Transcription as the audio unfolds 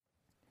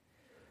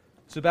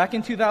So back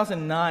in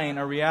 2009,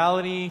 a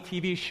reality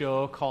TV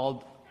show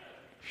called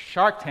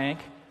Shark Tank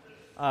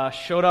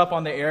showed up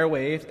on the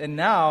airwaves, and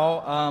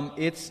now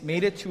it's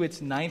made it to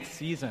its 9th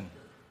season.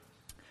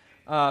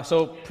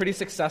 So pretty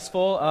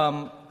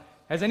successful.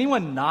 Has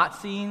anyone not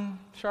seen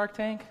Shark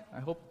Tank? I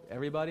hope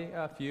everybody,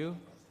 a few.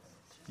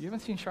 You haven't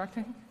seen Shark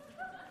Tank?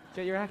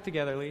 Get your act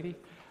together, lady.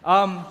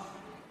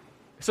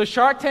 So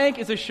Shark Tank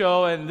is a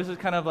show, and this is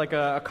kind of like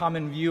a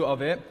common view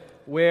of it,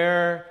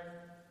 where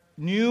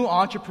new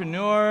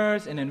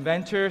entrepreneurs and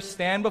inventors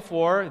stand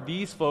before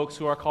these folks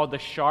who are called the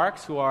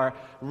sharks, who are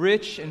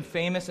rich and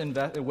famous,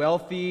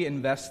 wealthy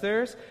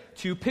investors,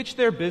 to pitch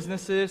their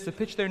businesses, to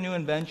pitch their new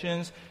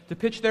inventions, to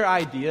pitch their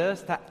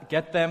ideas, to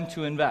get them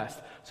to invest.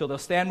 So they'll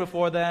stand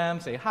before them,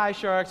 say, "Hi,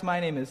 sharks, my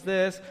name is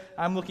this.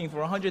 I'm looking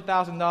for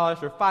 $100,000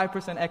 for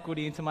 5%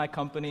 equity into my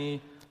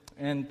company,"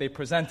 and they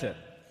present it.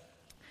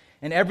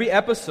 And every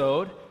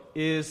episode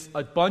is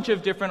a bunch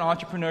of different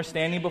entrepreneurs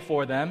standing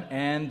before them,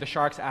 and the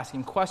sharks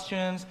asking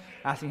questions,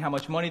 asking how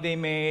much money they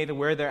made,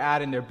 where they're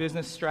at in their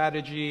business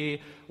strategy,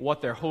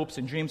 what their hopes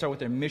and dreams are, what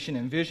their mission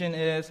and vision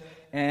is.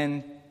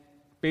 And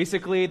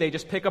basically, they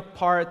just pick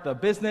apart the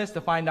business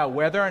to find out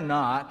whether or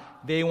not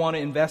they want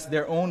to invest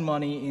their own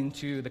money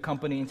into the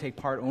company and take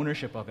part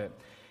ownership of it.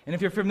 And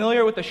if you're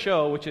familiar with the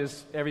show, which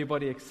is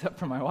everybody except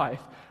for my wife,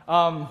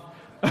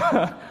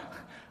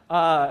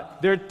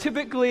 there are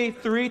typically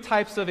 3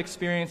 types of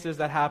experiences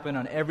that happen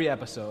on every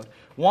episode.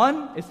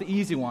 One is the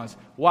easy ones.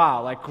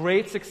 Wow, like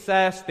great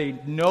success. They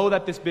know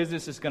that this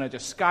business is going to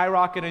just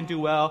skyrocket and do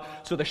well.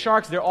 So the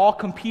sharks, they're all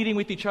competing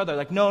with each other.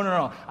 Like,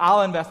 no,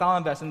 I'll invest.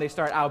 And they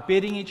start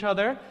outbidding each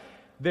other.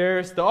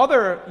 There's the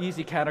other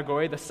easy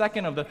category, the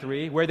second of the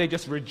 3, where they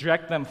just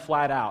reject them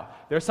flat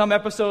out. There are some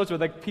episodes where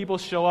like people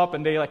show up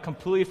and they like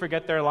completely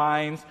forget their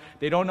lines.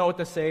 They don't know what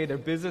to say. Their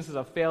business is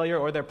a failure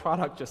or their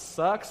product just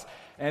sucks.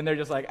 And they're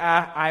just like,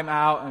 I'm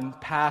out, and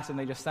pass, and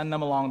they just send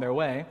them along their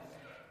way.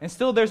 And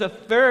still there's a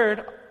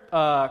third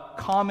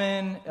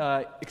common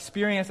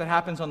experience that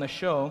happens on the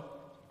show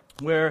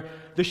where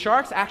the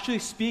sharks actually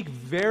speak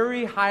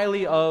very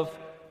highly of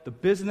the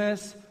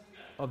business,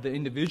 of the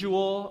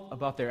individual,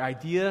 about their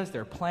ideas,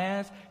 their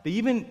plans. They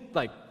even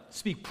like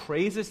speak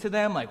praises to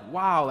them, like,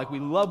 wow, like we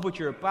love what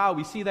you're about.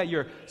 We see that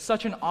you're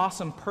such an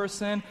awesome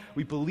person.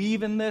 We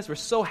believe in this. We're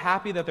so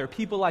happy that there are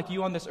people like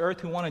you on this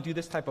earth who want to do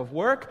this type of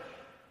work.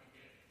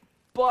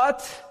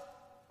 But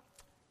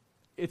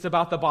it's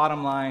about the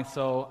bottom line,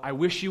 so I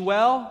wish you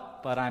well,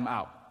 but I'm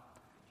out.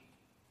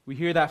 We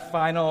hear that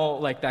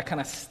final, like that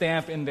kind of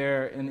stamp in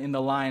there in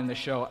the line in the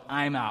show,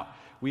 I'm out.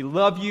 We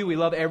love you, we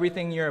love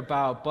everything you're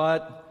about,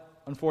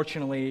 but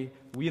unfortunately,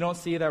 we don't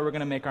see that we're going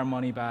to make our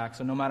money back.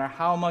 So no matter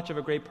how much of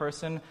a great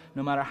person,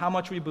 no matter how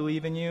much we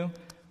believe in you,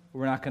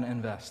 we're not going to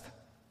invest.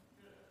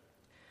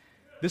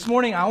 This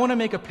morning, I want to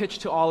make a pitch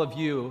to all of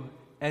you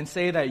and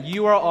say that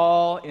you are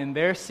all in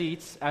their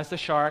seats as the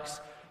sharks.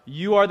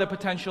 You are the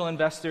potential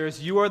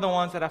investors. You are the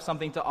ones that have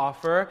something to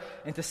offer.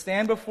 And to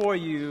stand before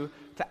you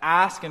to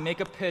ask and make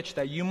a pitch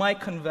that you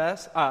might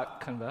commit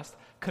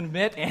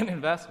and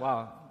invest.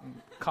 Wow,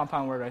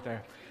 compound word right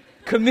there.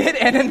 Commit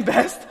and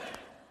invest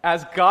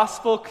as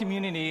gospel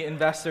community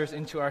investors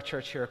into our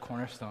church here at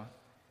Cornerstone.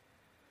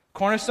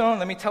 Cornerstone,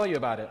 let me tell you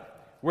about it.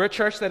 We're a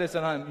church that is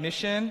on a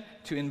mission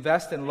to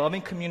invest in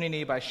loving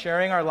community by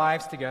sharing our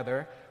lives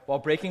together while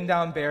breaking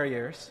down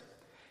barriers.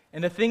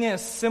 And the thing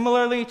is,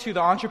 similarly to the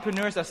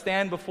entrepreneurs that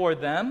stand before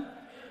them,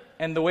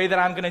 and the way that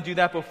I'm going to do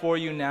that before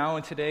you now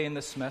and today in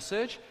this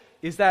message,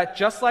 is that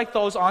just like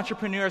those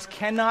entrepreneurs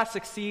cannot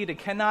succeed and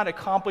cannot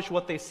accomplish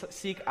what they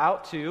seek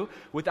out to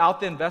without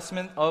the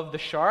investment of the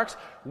sharks,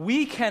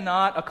 we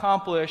cannot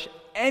accomplish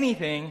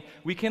anything.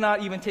 We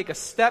cannot even take a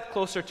step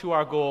closer to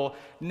our goal.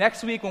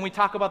 Next week, when we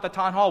talk about the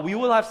town hall, we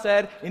will have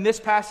said, in this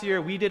past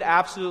year, we did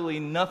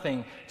absolutely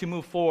nothing to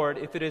move forward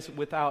if it is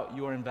without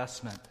your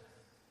investment.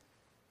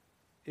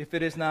 If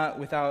it is not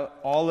without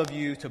all of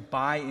you to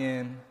buy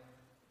in,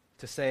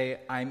 to say,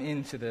 I'm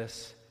into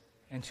this,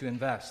 and to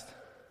invest.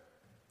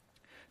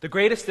 The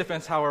greatest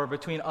difference, however,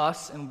 between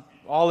us and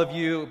all of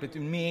you,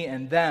 between me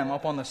and them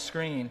up on the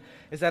screen,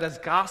 is that as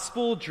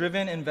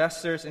gospel-driven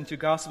investors into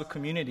gospel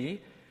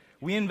community,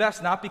 we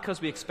invest not because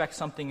we expect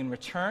something in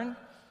return.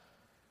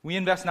 We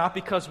invest not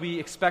because we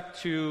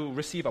expect to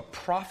receive a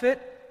profit.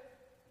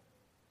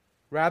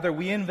 Rather,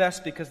 we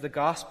invest because the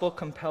gospel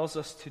compels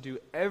us to do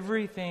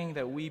everything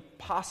that we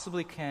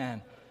possibly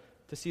can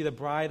to see the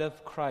bride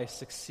of Christ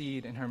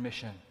succeed in her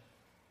mission.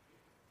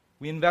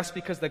 We invest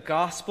because the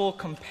gospel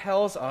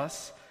compels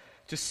us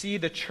to see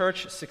the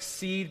church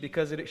succeed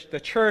because the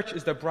church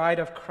is the bride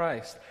of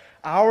Christ.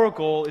 Our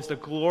goal is the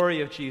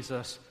glory of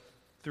Jesus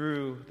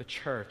through the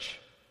church.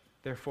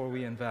 Therefore,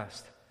 we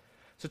invest.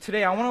 So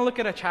today, I want to look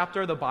at a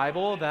chapter of the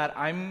Bible that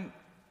I'm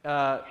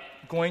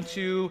going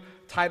to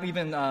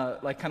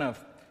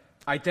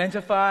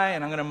identify,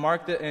 and I'm going to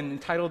mark and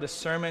entitle this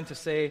sermon to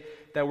say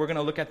that we're going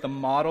to look at the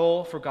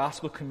model for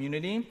gospel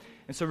community.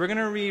 And so we're going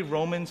to read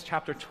Romans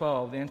chapter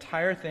 12, the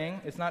entire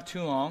thing. It's not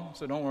too long,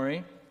 so don't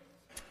worry.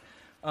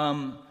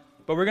 But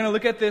we're going to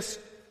look at this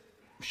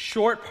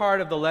short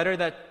part of the letter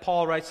that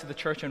Paul writes to the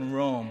church in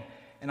Rome.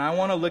 And I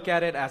want to look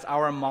at it as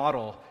our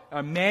model,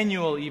 a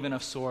manual even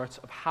of sorts,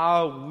 of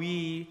how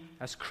we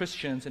as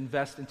Christians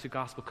invest into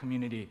gospel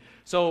community.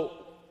 So,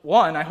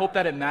 one, I hope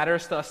that it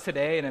matters to us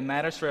today, and it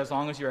matters for as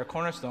long as you're at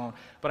Cornerstone.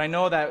 But I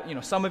know that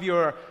some of you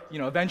are,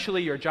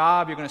 eventually your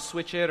job, you're going to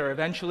switch it, or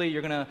eventually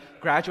you're going to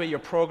graduate your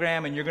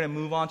program, and you're going to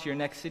move on to your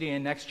next city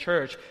and next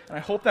church. And I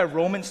hope that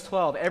Romans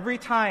 12, every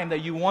time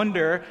that you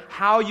wonder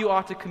how you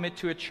ought to commit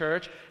to a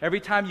church, every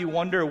time you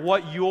wonder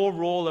what your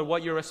role or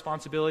what your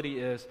responsibility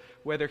is,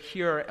 whether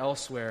here or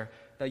elsewhere,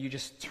 that you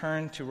just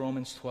turn to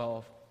Romans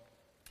 12.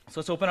 So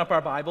let's open up our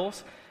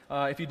Bibles.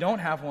 If you don't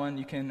have one,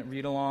 you can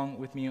read along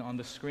with me on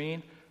the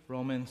screen.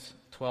 Romans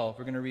 12.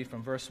 We're going to read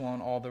from verse 1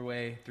 all the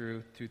way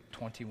through to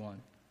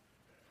 21.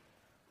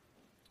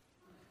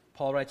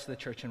 Paul writes to the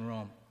church in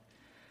Rome,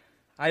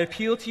 I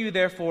appeal to you,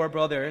 therefore,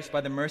 brothers,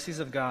 by the mercies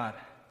of God,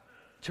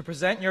 to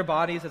present your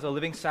bodies as a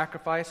living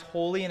sacrifice,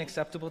 holy and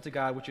acceptable to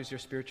God, which is your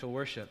spiritual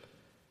worship.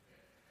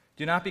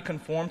 Do not be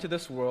conformed to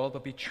this world,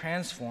 but be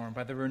transformed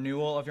by the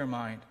renewal of your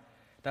mind,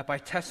 that by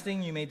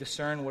testing you may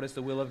discern what is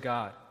the will of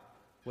God,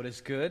 what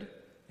is good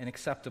and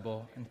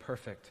acceptable and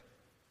perfect.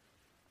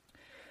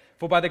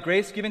 For by the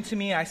grace given to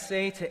me, I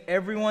say to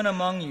everyone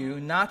among you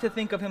not to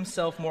think of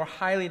himself more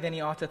highly than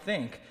he ought to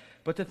think,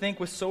 but to think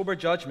with sober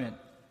judgment,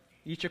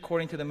 each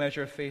according to the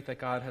measure of faith that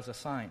God has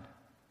assigned.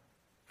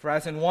 For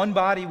as in one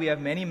body we have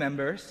many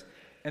members,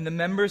 and the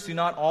members do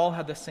not all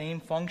have the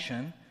same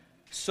function,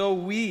 so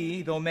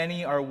we, though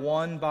many, are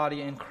one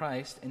body in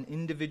Christ, and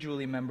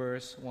individually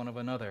members one of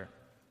another.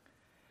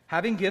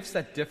 Having gifts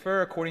that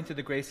differ according to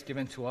the grace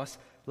given to us,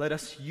 let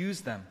us use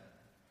them.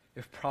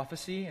 If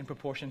prophecy, in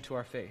proportion to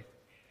our faith.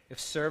 If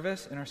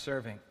service, in our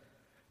serving,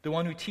 the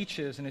one who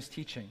teaches in his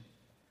teaching,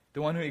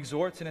 the one who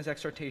exhorts in his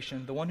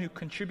exhortation, the one who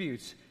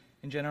contributes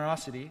in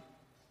generosity,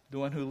 the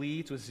one who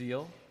leads with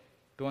zeal,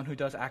 the one who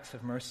does acts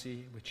of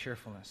mercy with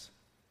cheerfulness.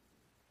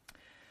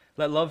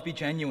 Let love be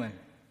genuine.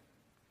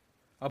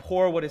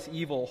 Abhor what is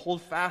evil.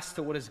 Hold fast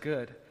to what is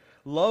good.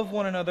 Love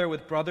one another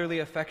with brotherly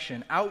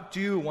affection.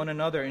 Outdo one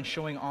another in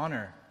showing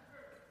honor.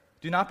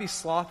 Do not be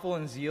slothful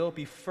in zeal.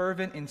 Be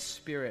fervent in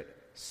spirit.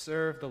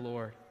 Serve the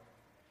Lord.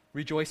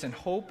 Rejoice in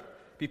hope,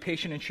 be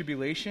patient in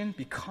tribulation,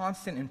 be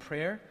constant in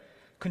prayer,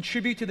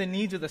 contribute to the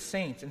needs of the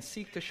saints, and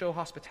seek to show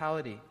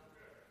hospitality.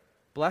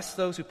 Bless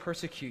those who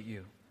persecute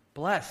you.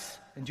 Bless,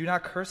 and do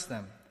not curse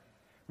them.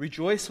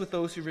 Rejoice with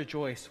those who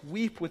rejoice.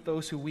 Weep with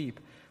those who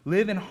weep.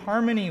 Live in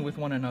harmony with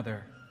one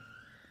another.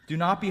 Do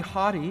not be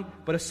haughty,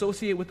 but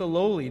associate with the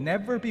lowly.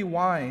 Never be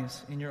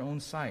wise in your own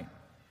sight.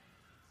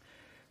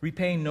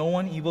 Repay no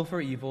one evil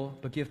for evil,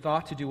 but give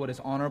thought to do what is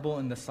honorable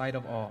in the sight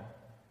of all.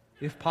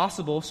 If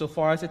possible, so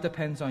far as it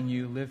depends on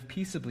you, live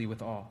peaceably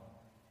with all.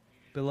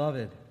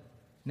 Beloved,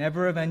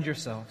 never avenge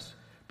yourselves,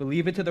 but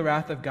leave it to the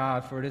wrath of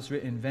God, for it is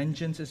written,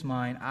 Vengeance is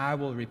mine, I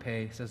will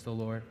repay, says the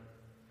Lord.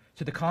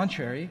 To the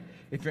contrary,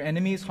 if your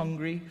enemy is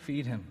hungry,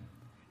 feed him.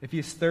 If he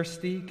is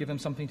thirsty, give him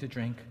something to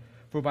drink,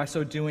 for by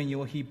so doing you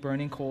will heap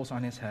burning coals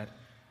on his head.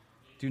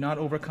 Do not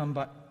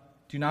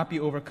be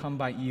overcome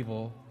by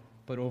evil,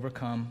 but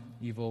overcome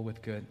evil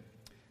with good.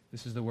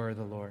 This is the word of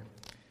the Lord.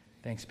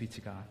 Thanks be to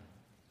God.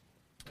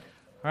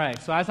 All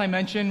right, so as I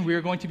mentioned, we're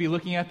going to be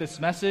looking at this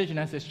message and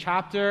at this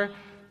chapter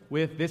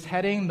with this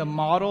heading, the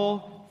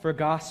model for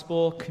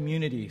gospel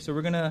community. So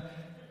we're going to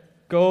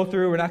go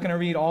through, we're not going to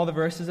read all the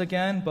verses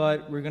again,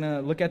 but we're going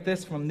to look at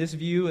this from this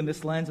view and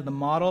this lens of the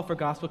model for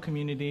gospel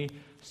community,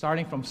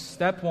 starting from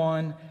step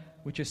 1,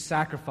 which is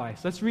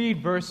sacrifice. Let's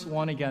read verse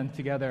 1 again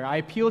together. I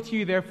appeal to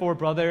you, therefore,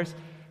 brothers,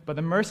 by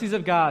the mercies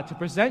of God, to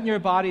present your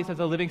bodies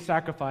as a living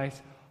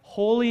sacrifice,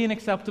 holy and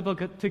acceptable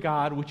to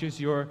God, which is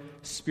your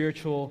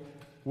spiritual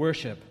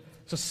worship.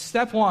 So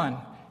step 1,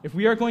 if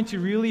we are going to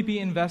really be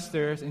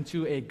investors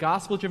into a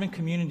gospel-driven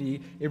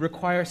community, it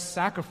requires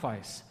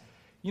sacrifice.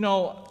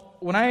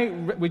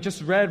 When we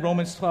just read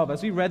Romans 12,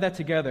 as we read that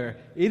together,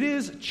 it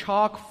is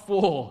chock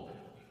full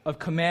of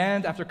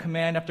command after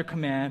command after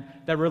command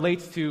that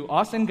relates to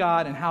us and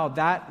God and how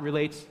that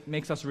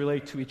makes us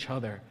relate to each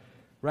other.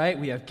 Right?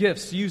 We have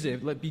gifts, use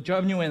it, be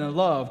genuine in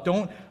love,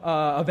 don't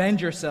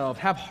avenge yourself,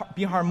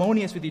 be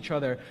harmonious with each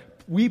other,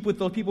 weep with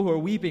those people who are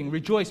weeping,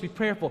 rejoice, be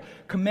prayerful,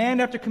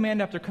 command after command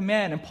after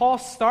command. And Paul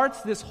starts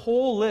this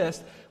whole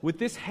list with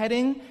this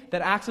heading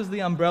that acts as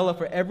the umbrella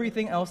for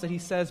everything else that he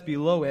says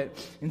below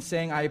it in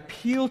saying, I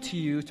appeal to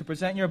you to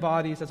present your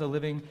bodies as a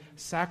living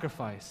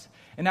sacrifice.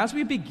 And as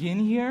we begin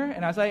here,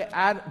 and as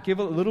I give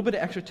a little bit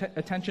of extra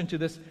attention to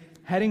this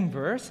heading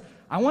verse,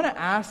 I want to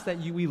ask that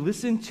we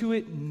listen to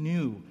it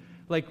new.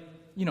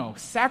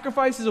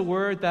 Sacrifice is a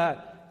word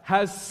that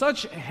has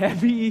such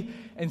heavy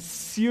and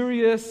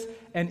serious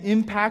and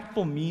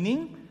impactful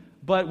meaning,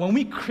 but when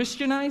we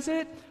Christianize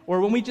it,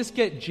 or when we just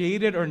get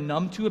jaded or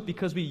numb to it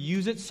because we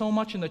use it so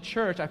much in the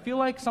church, I feel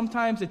like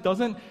sometimes it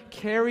doesn't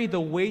carry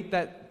the weight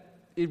that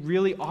it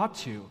really ought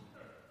to.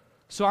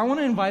 So I want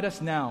to invite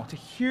us now to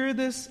hear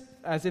this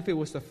as if it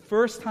was the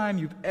first time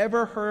you've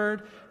ever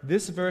heard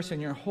this verse in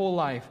your whole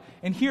life,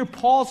 and hear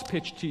Paul's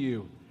pitch to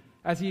you.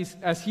 as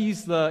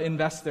he's the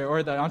investor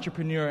or the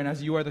entrepreneur and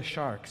as you are the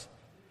sharks.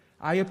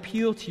 I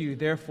appeal to you,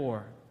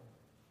 therefore,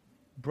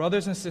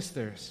 brothers and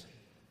sisters,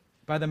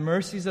 by the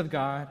mercies of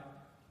God,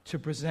 to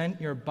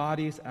present your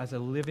bodies as a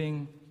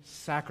living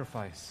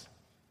sacrifice.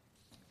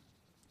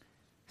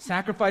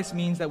 Sacrifice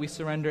means that we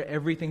surrender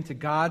everything to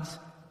God's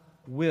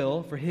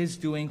will for His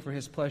doing, for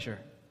His pleasure.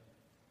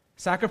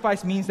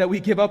 Sacrifice means that we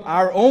give up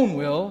our own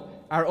will,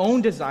 our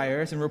own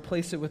desires, and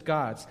replace it with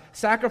God's.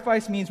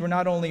 Sacrifice means we're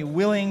not only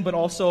willing, but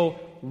also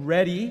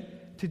ready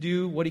to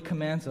do what He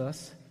commands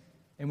us,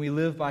 and we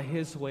live by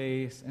His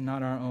ways and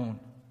not our own.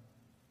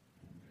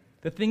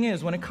 The thing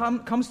is, when it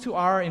comes to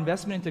our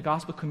investment into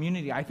gospel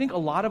community, I think a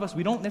lot of us,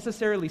 we don't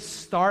necessarily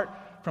start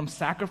from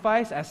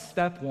sacrifice as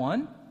step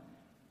one,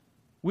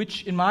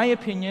 which, in my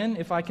opinion,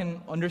 if I can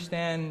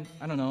understand,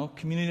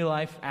 community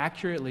life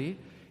accurately,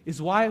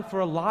 is why for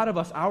a lot of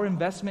us, our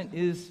investment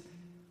is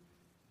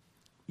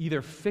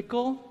either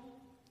fickle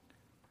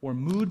or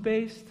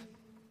mood-based,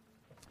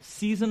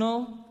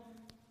 seasonal,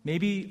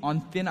 maybe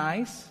on thin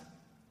ice,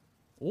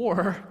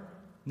 or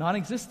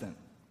non-existent.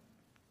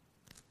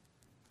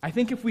 I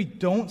think if we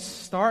don't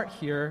start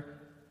here,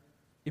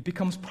 it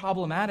becomes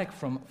problematic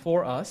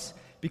for us,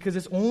 because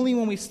it's only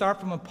when we start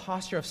from a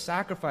posture of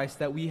sacrifice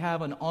that we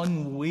have an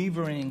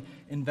unwavering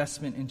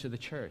investment into the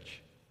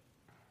church.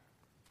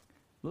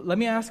 Let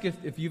me ask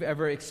if you've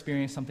ever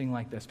experienced something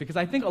like this, because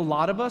I think a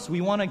lot of us,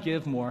 we want to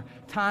give more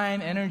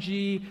time,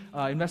 energy,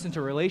 invest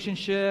into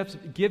relationships,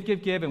 give,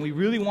 and we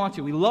really want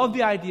to. We love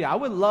the idea. I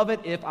would love it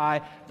if I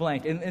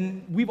blank.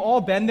 And we've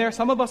all been there.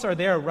 Some of us are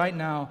there right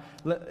now.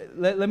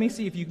 Let me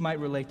see if you might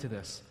relate to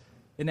this,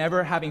 in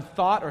ever having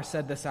thought or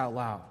said this out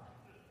loud.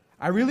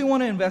 I really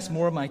want to invest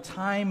more of my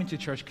time into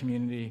church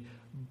community,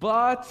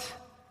 but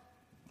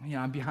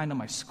I'm behind on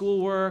my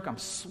schoolwork, I'm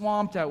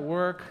swamped at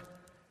work,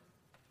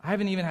 I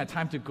haven't even had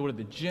time to go to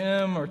the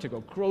gym or to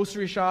go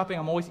grocery shopping,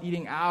 I'm always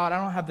eating out, I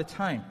don't have the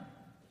time.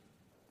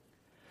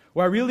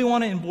 Or I really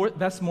want to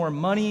invest more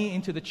money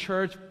into the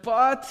church,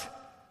 but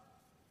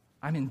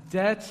I'm in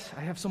debt,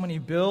 I have so many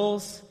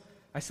bills,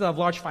 I still have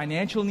large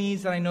financial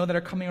needs that I know that are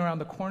coming around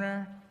the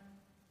corner.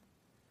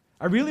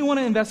 I really want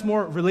to invest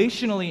more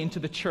relationally into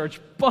the church,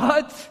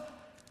 but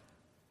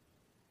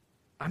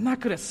I'm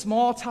not good at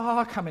small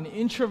talk. I'm an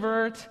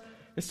introvert.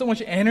 There's so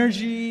much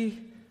energy.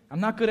 I'm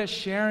not good at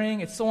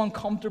sharing. It's so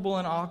uncomfortable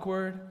and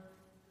awkward.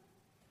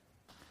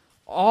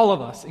 All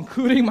of us,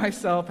 including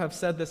myself, have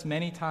said this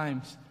many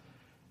times.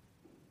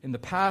 In the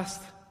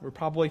past, we're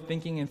probably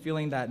thinking and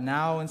feeling that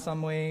now in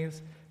some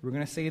ways. We're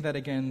going to say that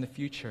again in the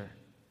future.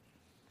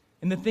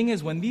 And the thing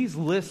is, when these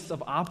lists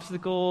of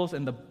obstacles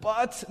and the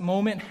but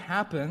moment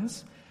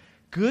happens,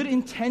 good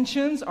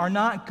intentions are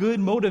not good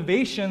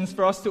motivations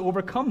for us to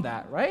overcome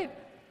that, right?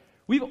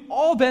 We've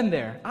all been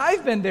there.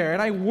 I've been there,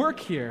 and I work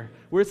here,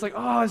 where it's like,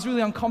 it's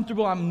really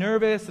uncomfortable, I'm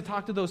nervous to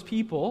talk to those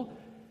people.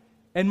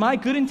 And my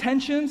good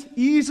intentions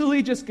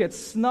easily just get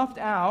snuffed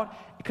out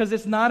because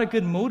it's not a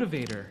good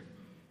motivator.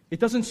 It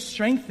doesn't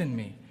strengthen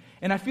me.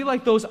 And I feel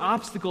like those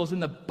obstacles in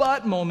the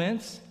but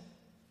moments,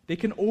 they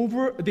can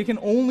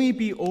only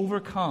be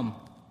overcome.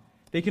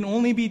 They can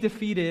only be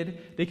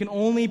defeated. They can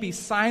only be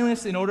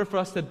silenced in order for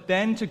us to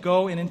then to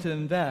go and to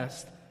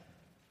invest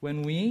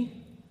when we,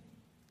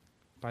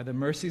 by the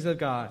mercies of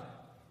God,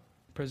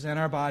 present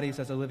our bodies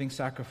as a living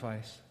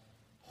sacrifice,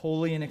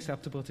 holy and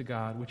acceptable to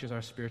God, which is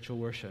our spiritual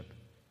worship.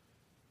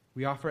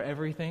 We offer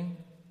everything.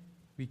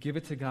 We give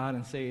it to God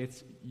and say,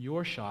 it's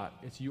your shot.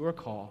 It's your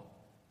call.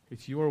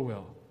 It's your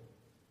will.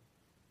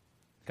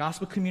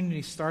 Gospel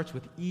community starts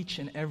with each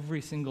and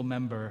every single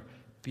member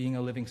being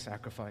a living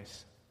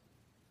sacrifice.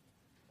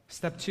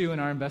 Step 2 in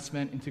our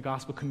investment into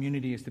gospel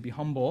community is to be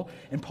humble.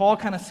 And Paul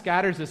kind of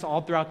scatters this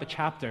all throughout the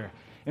chapter.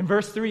 In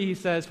verse 3, he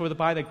says, "For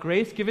by the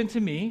grace given to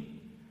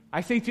me,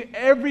 I say to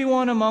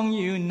everyone among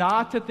you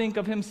not to think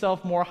of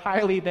himself more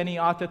highly than he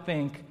ought to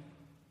think,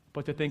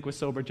 but to think with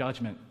sober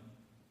judgment."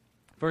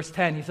 Verse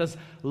 10, he says,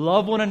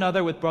 "Love one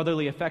another with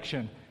brotherly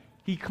affection."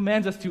 He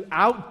commands us to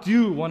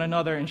outdo one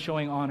another in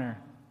showing honor.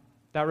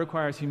 That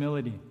requires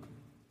humility.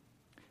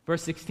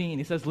 Verse 16,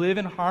 he says, "Live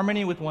in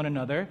harmony with one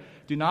another.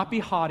 Do not be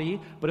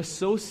haughty, but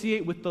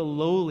associate with the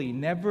lowly.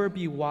 Never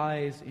be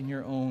wise in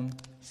your own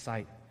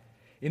sight."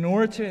 In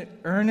order to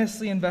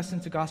earnestly invest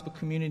into gospel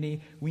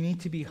community, we need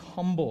to be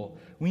humble.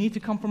 We need to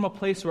come from a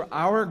place where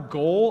our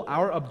goal,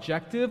 our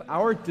objective,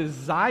 our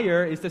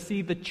desire is to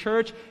see the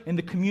church and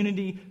the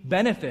community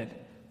benefit.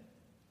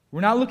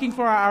 We're not looking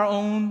for our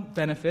own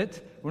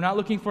benefit. We're not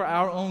looking for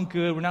our own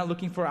good. We're not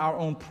looking for our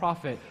own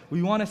profit.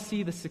 We want to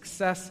see the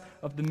success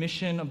of the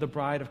mission of the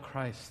bride of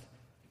Christ.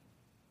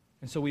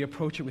 And so we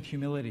approach it with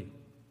humility.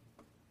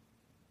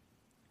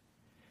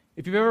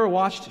 If you've ever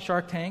watched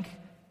Shark Tank,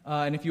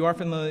 and if you are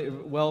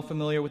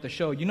familiar with the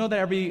show, you know that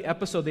every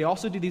episode they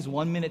also do these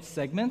 1-minute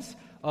segments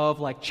of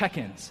like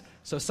check-ins.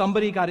 So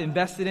somebody got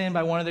invested in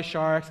by one of the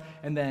sharks,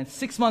 and then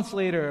 6 months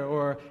later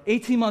or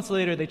 18 months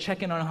later, they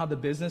check in on how the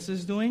business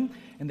is doing,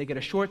 and they get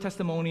a short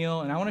testimonial.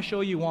 And I want to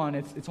show you one.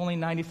 It's only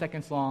 90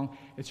 seconds long.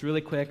 It's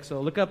really quick.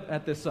 So look up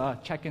at this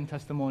check-in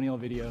testimonial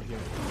video here.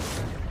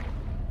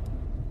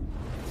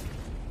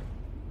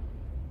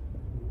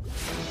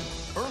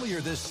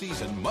 Earlier this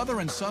season,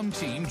 mother and son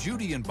team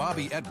Judy and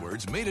Bobby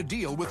Edwards made a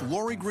deal with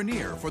Lori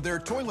Grenier for their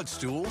toilet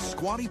stool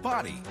Squatty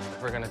Potty.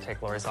 We're going to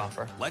take Lori's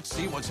offer. Let's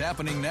see what's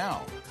happening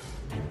now.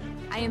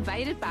 I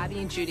invited Bobby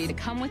and Judy to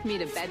come with me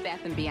to Bed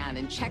Bath & Beyond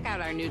and check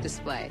out our new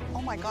display.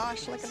 Oh my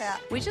gosh, look at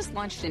that. We just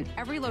launched in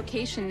every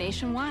location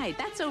nationwide.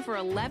 That's over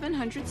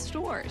 1,100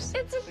 stores.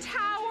 It's a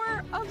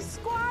tower of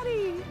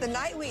Squatty. The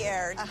night we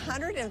aired,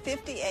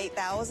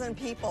 158,000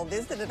 people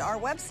visited our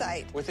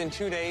website. Within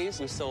 2 days,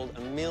 we sold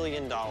 $1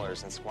 million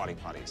in Squatty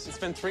Potties. It's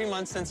been 3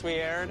 months since we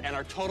aired, and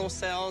our total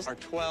sales are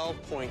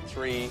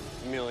 $12.3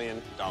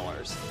 million.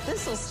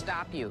 This will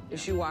stop you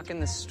as you walk in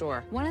the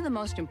store. One of the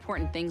most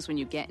important things when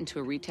you get into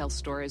a retail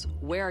store is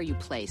where are you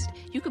placed?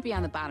 You could be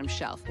on the bottom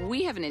shelf.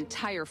 We have an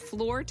entire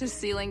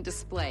floor-to-ceiling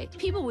display.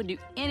 People would do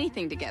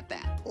anything to get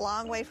that.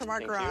 Long way from our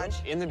Thank garage.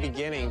 you. In the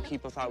beginning,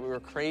 people thought we were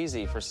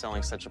crazy for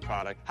selling such a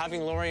product.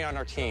 Having Lori on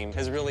our team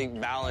has really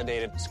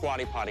validated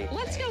Squatty Potty.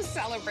 Let's go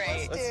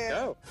celebrate. Let's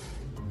go.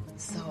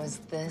 So is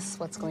this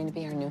what's going to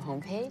be our new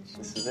homepage?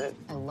 This is it.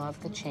 I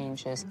love the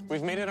changes.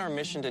 We've made it our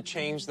mission to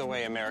change the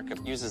way America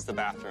uses the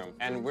bathroom,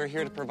 and we're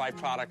here to provide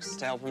products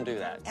to help them do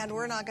that. And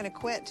we're not going to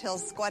quit till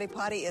Squatty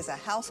Potty is a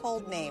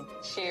household name.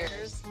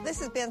 Cheers. This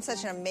has been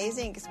such an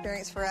amazing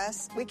experience for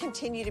us. We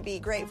continue to be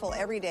grateful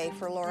every day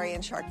for Lori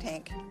and Shark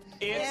Tank.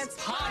 It's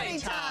potty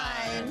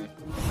time!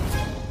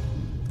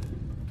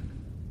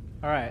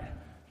 All right.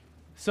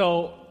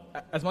 So,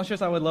 as much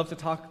as I would love to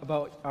talk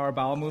about our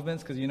bowel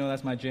movements, because you know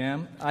that's my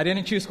jam, I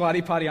didn't choose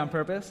Squatty Potty on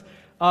purpose.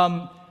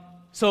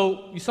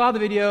 So you saw the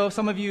video.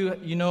 Some of you,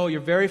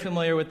 you're very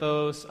familiar with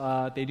those.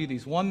 They do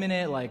these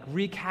 1-minute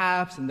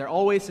recaps, and they're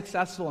always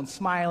successful and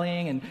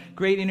smiling, and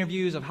great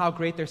interviews of how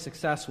great their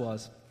success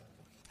was.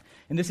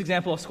 And this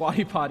example of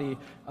Squatty Potty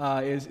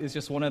is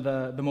just one of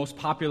the most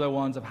popular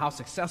ones of how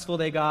successful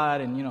they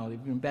got, and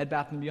they've been Bed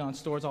Bath & Beyond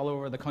stores all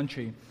over the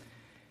country.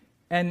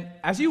 And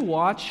as you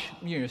watch,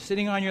 you're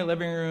sitting on your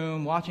living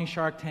room, watching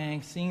Shark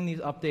Tank, seeing these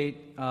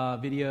update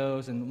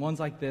videos and ones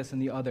like this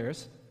and the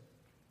others,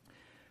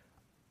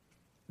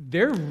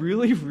 they're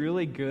really,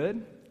 really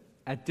good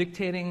at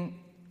dictating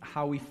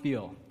how we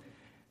feel.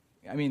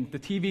 I mean, the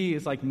TV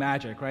is like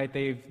magic, right?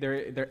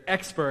 They're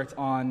experts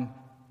on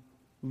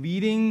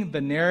leading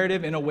the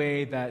narrative in a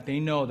way that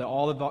they know that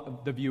all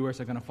of the viewers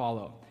are going to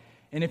follow.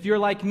 And if you're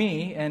like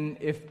me, and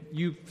if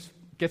you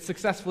get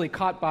successfully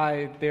caught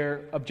by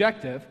their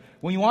objective,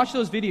 when you watch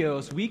those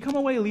videos, we come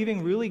away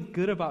leaving really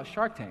good about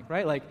Shark Tank,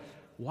 right? Like,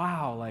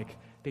 wow,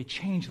 they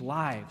change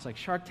lives.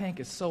 Shark Tank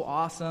is so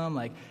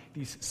awesome.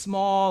 These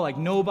small,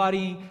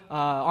 nobody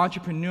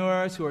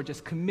entrepreneurs who are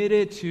just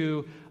committed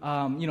to,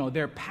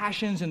 their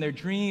passions and their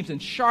dreams.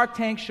 And Shark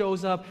Tank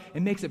shows up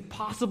and makes it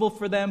possible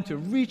for them to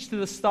reach to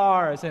the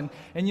stars. And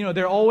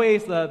they're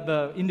always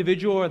the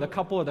individual or the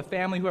couple or the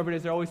family, whoever it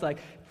is. They're always like,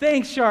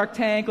 "Thanks, Shark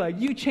Tank.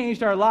 You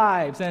changed our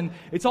lives." And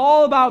it's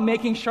all about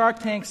making Shark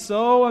Tank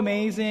so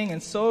amazing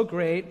and so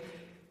great.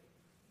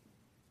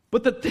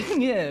 But the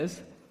thing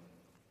is,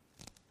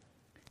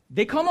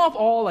 they come off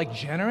all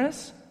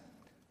generous,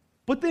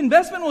 but the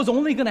investment was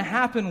only going to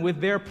happen with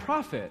their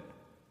profit.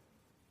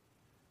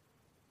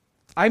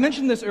 I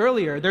mentioned this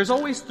earlier. There's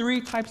always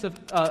 3 types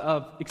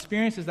of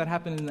experiences that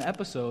happen in the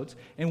episodes,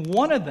 and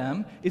one of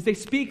them is they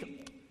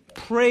speak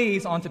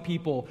praise onto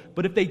people,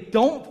 but if they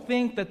don't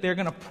think that they're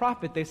going to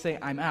profit, they say,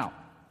 "I'm out."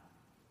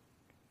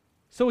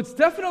 So it's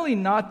definitely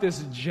not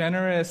this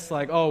generous,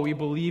 "Oh, we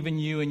believe in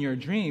you and your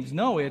dreams."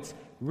 No, it's,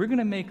 "We're going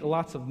to make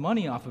lots of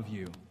money off of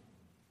you."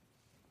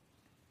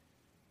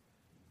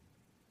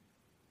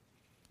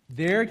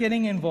 They're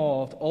getting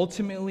involved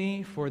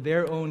ultimately for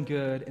their own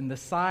good, and the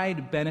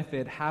side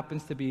benefit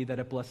happens to be that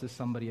it blesses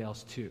somebody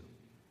else too.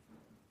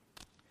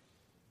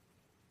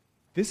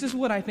 This is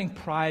what I think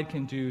pride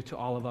can do to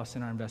all of us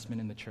in our investment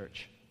in the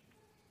church.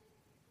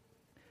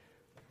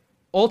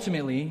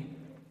 Ultimately,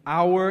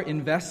 our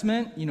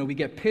investment, we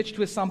get pitched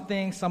with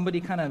something, somebody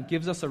kind of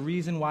gives us a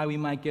reason why we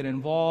might get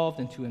involved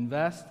and to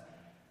invest,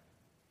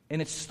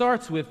 and it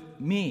starts with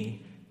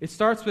me. It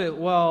starts with,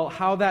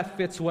 how that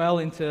fits well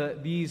into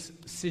these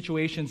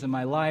situations in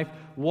my life,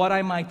 what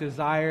I might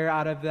desire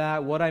out of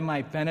that, what I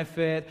might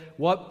benefit,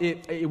 will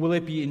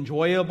it be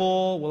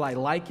enjoyable, will I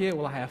like it,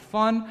 will I have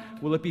fun,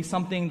 will it be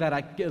something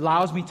that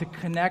allows me to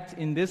connect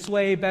in this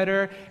way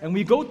better, and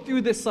we go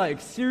through this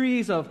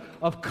series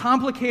of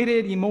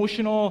complicated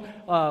emotional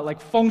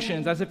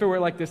functions as if it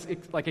were this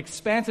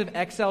expansive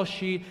Excel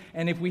sheet,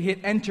 and if we hit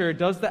enter,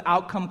 does the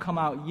outcome come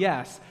out?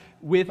 Yes.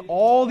 With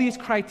all these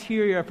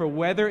criteria for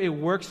whether it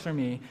works for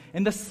me.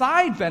 And the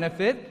side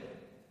benefit,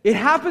 it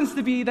happens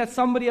to be that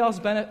somebody else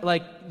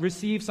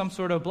receives some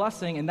sort of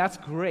blessing, and that's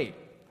great.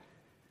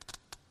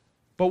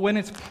 But when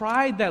it's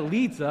pride that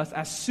leads us,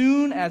 as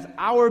soon as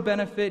our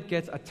benefit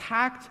gets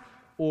attacked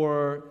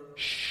or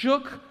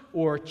shook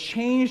or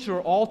changed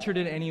or altered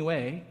in any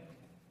way,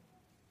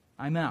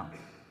 I'm out.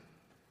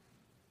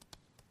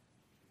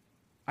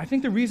 I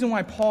think the reason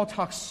why Paul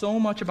talks so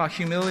much about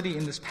humility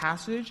in this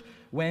passage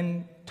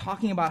when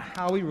talking about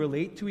how we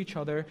relate to each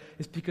other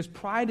is because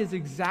pride is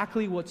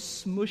exactly what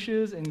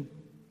smushes and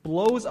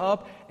blows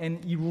up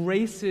and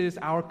erases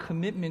our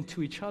commitment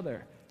to each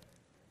other.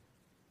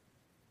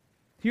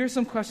 Here are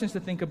some questions to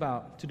think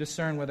about to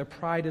discern whether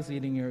pride is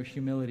leading you or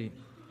humility.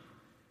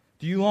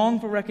 Do you long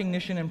for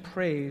recognition and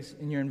praise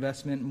in your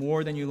investment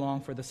more than you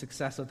long for the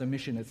success of the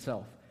mission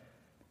itself?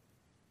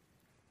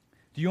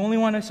 Do you only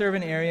want to serve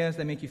in areas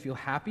that make you feel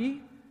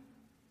happy,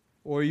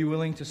 or are you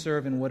willing to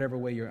serve in whatever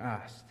way you're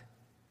asked?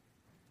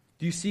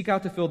 Do you seek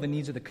out to fill the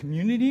needs of the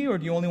community, or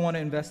do you only want to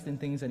invest in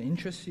things that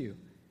interest you?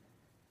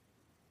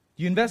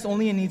 Do you invest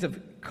only in needs of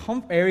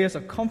areas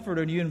of comfort,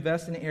 or do you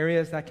invest in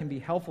areas that can be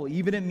helpful,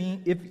 even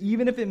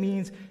if it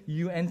means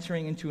you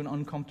entering into an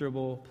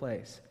uncomfortable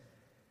place?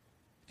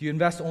 Do you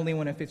invest only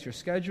when it fits your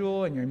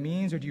schedule and your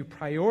means, or do you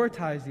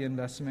prioritize the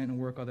investment and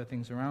work other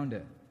things around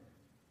it?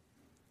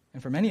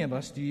 And for many of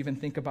us, do you even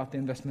think about the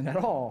investment at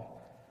all?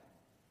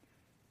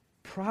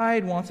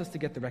 Pride wants us to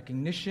get the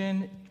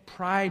recognition.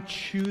 Pride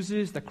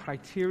chooses the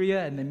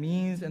criteria and the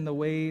means and the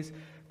ways.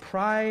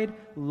 Pride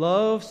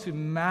loves to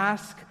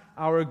mask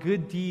our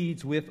good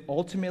deeds with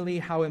ultimately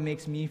how it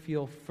makes me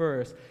feel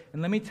first.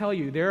 And let me tell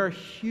you, there are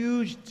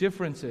huge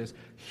differences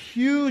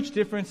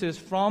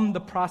from the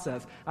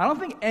process. I don't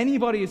think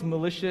anybody is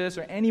malicious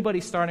or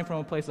anybody starting from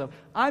a place of,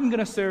 I'm going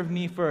to serve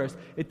me first.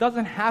 It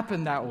doesn't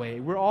happen that way.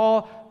 We're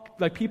all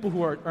like people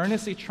who are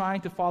earnestly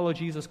trying to follow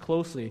Jesus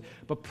closely.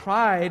 But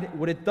pride,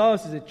 what it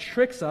does is it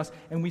tricks us,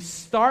 and we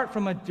start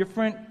from a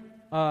different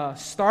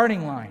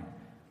starting line.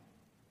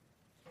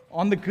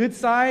 On the good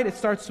side, it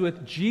starts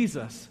with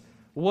Jesus.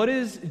 What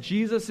is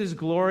Jesus'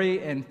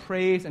 glory and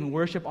praise and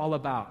worship all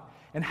about?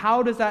 And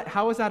how is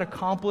that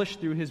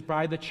accomplished through his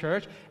bride, the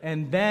church?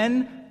 And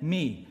then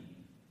me.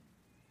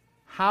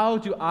 How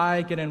do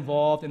I get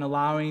involved in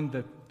allowing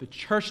the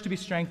church to be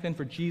strengthened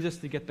for Jesus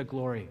to get the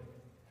glory?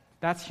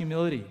 That's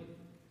humility.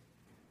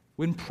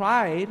 When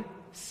pride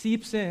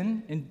seeps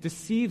in and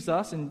deceives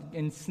us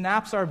and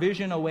snaps our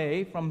vision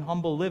away from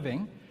humble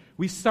living,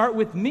 we start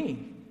with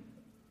me.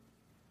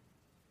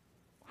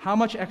 How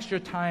much extra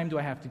time do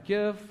I have to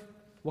give?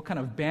 What kind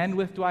of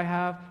bandwidth do I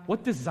have?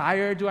 What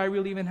desire do I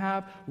really even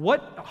have?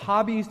 What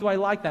hobbies do I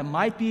like that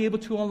might be able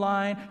to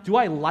align? Do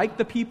I like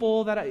the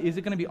people? Is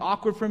it going to be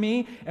awkward for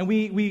me? And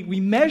we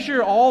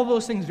measure all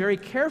those things very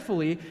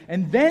carefully,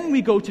 and then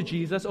we go to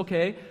Jesus.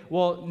 Okay,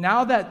 well,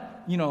 now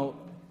that,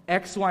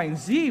 X, Y, and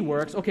Z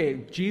works,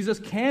 okay, Jesus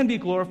can be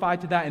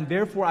glorified to that, and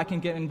therefore I can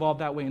get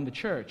involved that way in the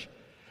church.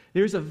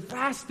 There's a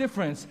vast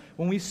difference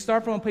when we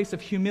start from a place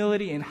of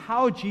humility and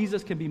how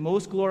Jesus can be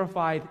most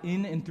glorified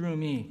in and through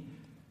me,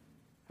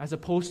 as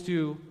opposed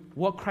to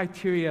what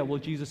criteria will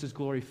Jesus'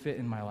 glory fit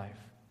in my life.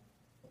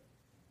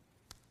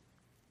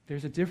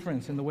 There's a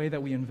difference in the way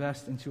that we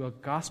invest into a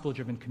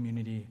gospel-driven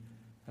community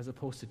as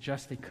opposed to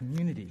just a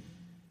community.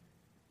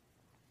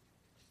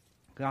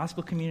 The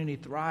gospel community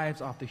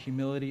thrives off the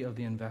humility of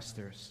the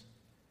investors.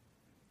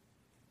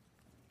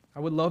 I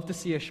would love to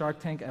see a Shark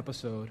Tank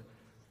episode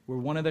where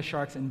one of the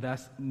sharks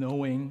invests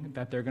knowing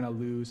that they're going to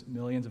lose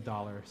millions of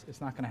dollars. It's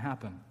not going to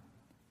happen.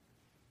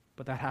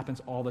 But that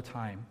happens all the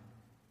time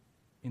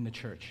in the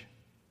church.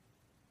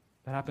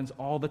 That happens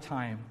all the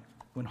time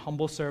when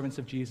humble servants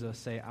of Jesus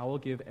say, I will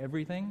give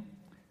everything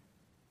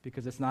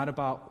because it's not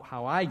about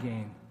how I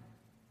gain.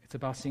 It's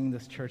about seeing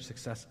this church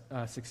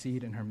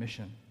succeed in her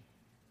mission.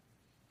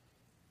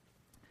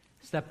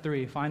 Step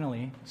 3,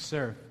 finally,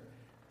 serve.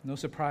 No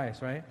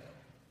surprise, right?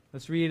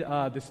 Let's read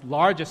this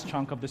largest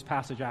chunk of this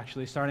passage,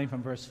 actually, starting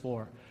from verse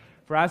 4.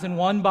 For as in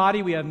one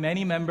body we have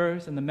many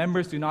members, and the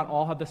members do not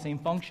all have the same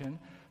function,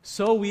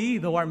 so we,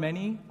 though are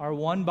many, are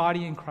one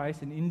body in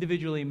Christ and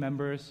individually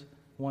members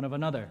one of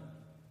another.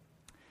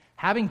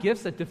 Having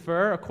gifts that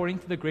differ according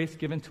to the grace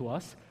given to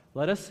us,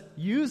 let us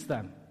use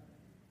them.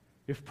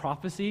 If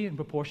prophecy, in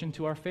proportion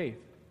to our faith.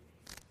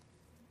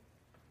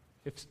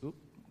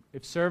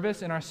 If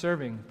service, in our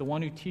serving. The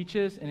one who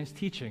teaches, in his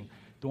teaching.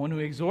 The one who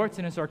exhorts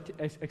in his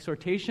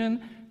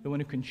exhortation, the one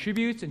who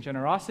contributes in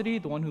generosity,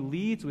 the one who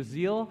leads with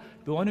zeal,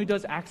 the one who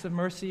does acts of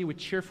mercy with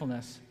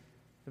cheerfulness.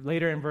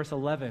 Later in verse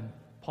 11,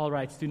 Paul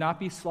writes, do not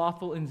be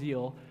slothful in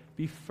zeal,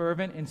 be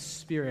fervent in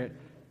spirit,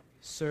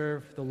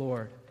 serve the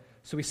Lord.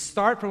 So we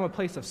start from a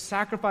place of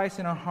sacrifice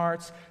in our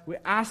hearts, we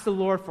ask the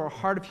Lord for a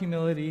heart of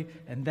humility,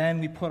 and then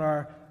we put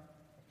our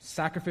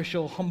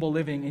sacrificial, humble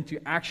living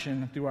into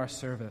action through our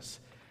service.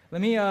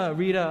 Let me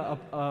read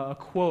a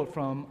quote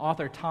from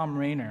author Tom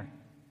Rainer.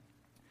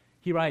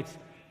 He writes,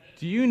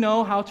 do you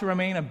know how to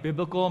remain a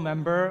biblical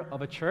member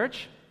of a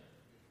church?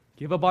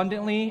 Give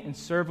abundantly and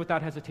serve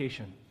without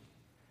hesitation.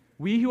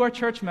 We who are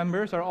church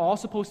members are all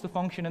supposed to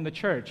function in the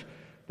church.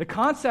 The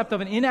concept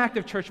of an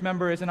inactive church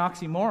member is an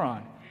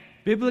oxymoron.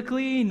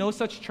 Biblically, no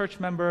such church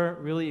member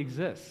really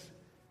exists.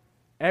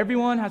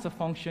 Everyone has a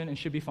function and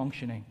should be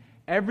functioning.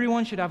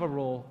 Everyone should have a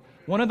role.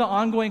 One of the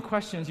ongoing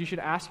questions you should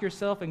ask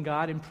yourself and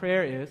God in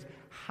prayer is,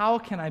 how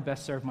can I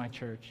best serve my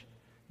church?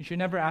 You should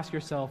never ask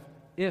yourself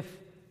if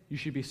you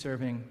should be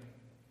serving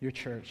your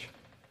church.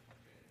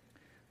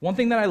 One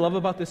thing that I love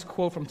about this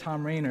quote from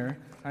Tom Rainer,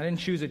 I didn't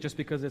choose it just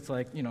because it's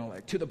like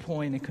to the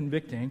point and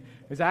convicting,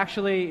 is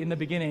actually in the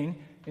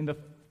beginning, in the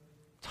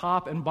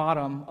top and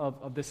bottom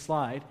of this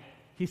slide,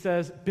 he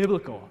says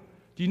biblical.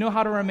 Do you know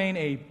how to remain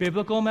a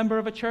biblical member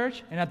of a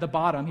church? And at the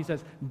bottom, he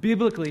says,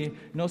 biblically,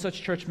 no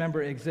such church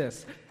member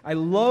exists. I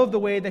love the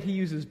way that he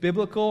uses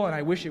biblical, and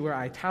I wish it were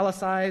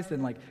italicized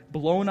and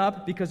blown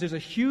up, because there's a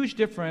huge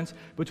difference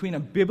between a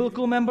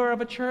biblical member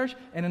of a church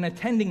and an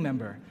attending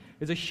member.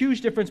 There's a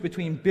huge difference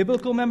between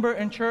biblical member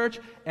in church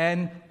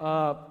and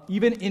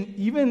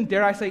even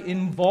dare I say,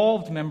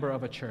 involved member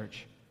of a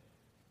church.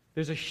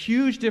 There's a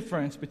huge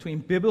difference between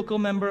biblical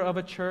member of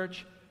a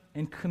church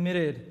and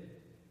committed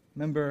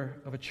member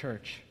of a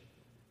church.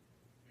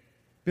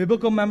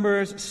 Biblical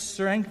members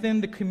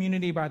strengthen the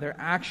community by their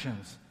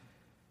actions,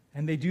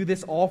 and they do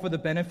this all for the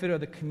benefit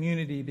of the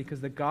community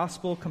because the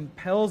gospel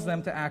compels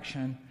them to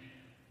action,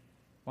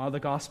 while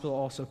the gospel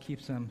also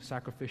keeps them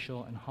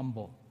sacrificial and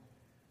humble.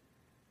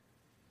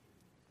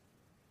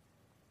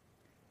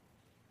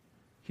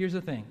 Here's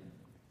the thing.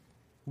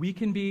 We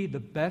can be the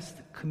best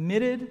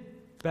committed,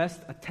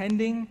 best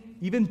attending,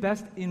 even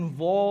best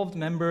involved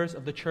members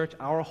of the church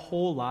our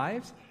whole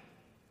lives,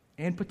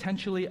 and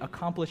potentially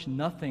accomplish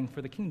nothing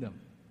for the kingdom.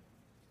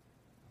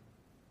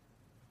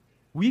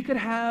 We could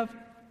have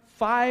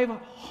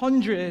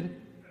 500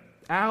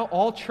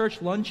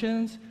 all-church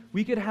luncheons.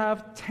 We could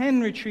have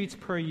 10 retreats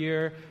per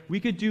year. We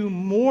could do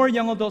more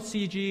young adult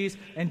CGs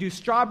and do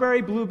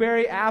strawberry,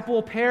 blueberry,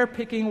 apple, pear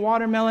picking,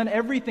 watermelon,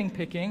 everything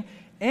picking,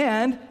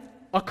 and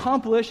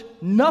accomplish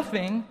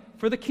nothing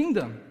for the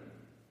kingdom.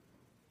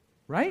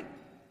 Right?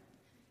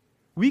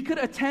 We could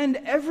attend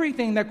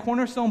everything that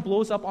Cornerstone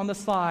blows up on the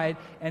slide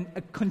and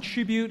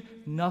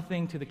contribute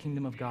nothing to the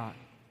kingdom of God.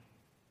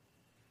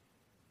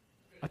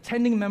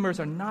 Attending members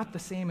are not the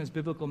same as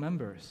biblical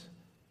members.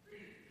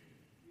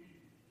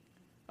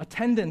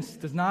 Attendance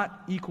does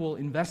not equal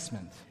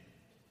investment.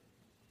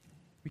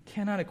 We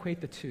cannot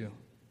equate the two.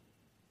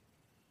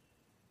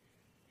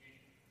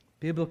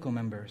 Biblical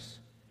members,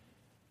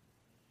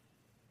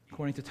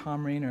 according to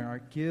Tom Rainer, are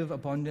give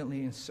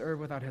abundantly and serve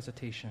without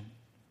hesitation,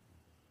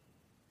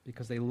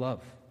 because they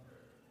love.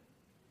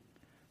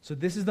 So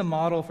this is the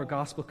model for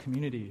gospel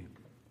community.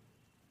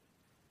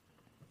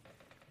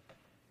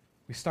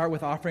 We start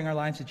with offering our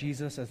lives to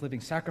Jesus as living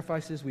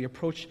sacrifices. We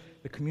approach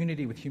the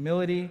community with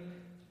humility,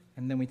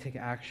 and then we take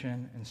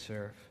action and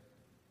serve.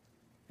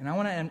 And I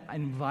want to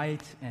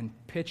invite and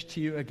pitch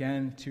to you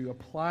again to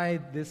apply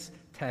this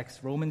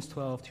text, Romans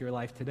 12, to your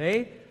life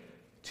today,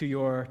 to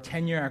your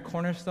tenure at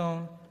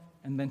Cornerstone,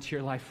 and then to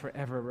your life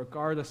forever,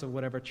 regardless of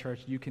whatever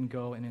church you can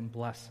go and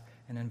bless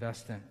and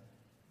invest in.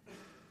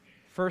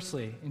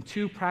 Firstly, in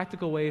two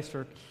practical ways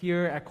for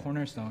here at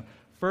Cornerstone.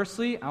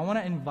 Firstly, I want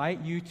to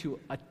invite you to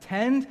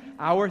attend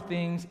our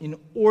things in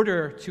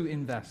order to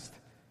invest.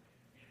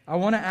 I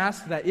want to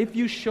ask that if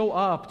you show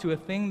up to a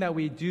thing that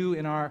we do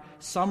in our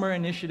summer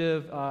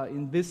initiative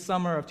in this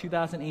summer of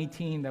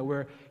 2018 that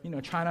we're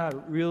trying to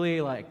really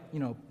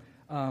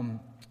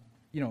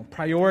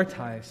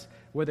prioritize,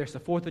 whether it's the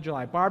 4th of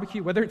July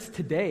barbecue, whether it's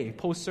today,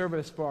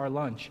 post-service for our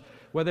lunch,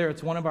 whether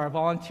it's one of our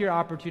volunteer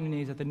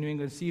opportunities at the New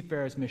England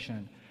Seafarers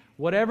Mission,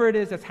 whatever it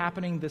is that's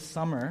happening this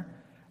summer,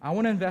 I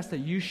want to invest that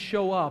you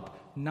show up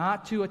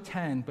not to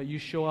attend, but you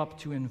show up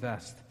to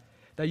invest.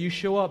 That you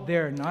show up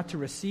there not to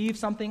receive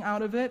something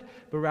out of it,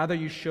 but rather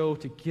you show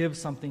to give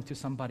something to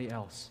somebody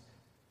else.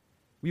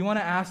 We want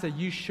to ask that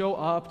you show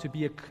up to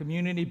be a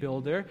community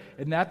builder,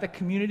 and that the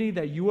community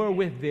that you are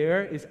with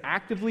there is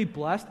actively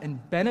blessed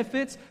and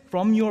benefits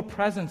from your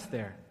presence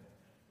there.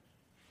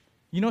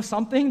 You know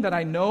something that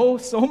I know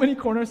so many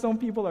Cornerstone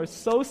people are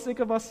so sick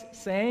of us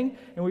saying,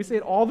 and we say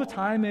it all the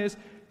time, is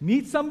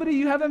meet somebody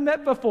you haven't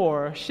met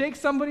before. Shake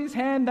somebody's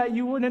hand that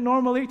you wouldn't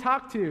normally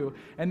talk to.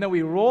 And then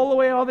we roll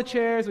away all the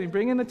chairs, we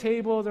bring in the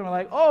tables, and we're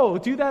like, oh,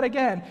 do that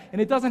again. And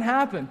it doesn't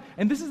happen.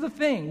 And this is the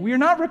thing. We are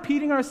not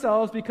repeating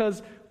ourselves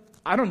because,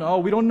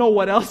 we don't know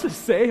what else to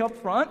say up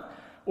front,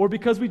 or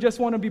because we just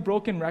want to be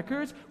broken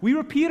records. We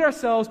repeat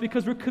ourselves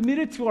because we're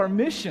committed to our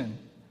mission.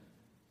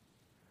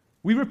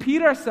 We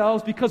repeat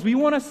ourselves because we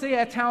want to say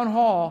at Town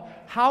Hall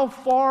how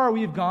far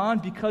we've gone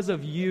because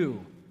of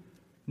you,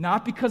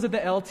 not because of the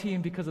LT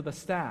and because of the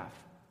staff.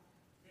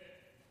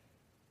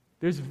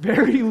 There's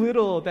very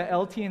little that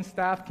LT and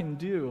staff can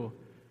do.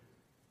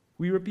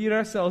 We repeat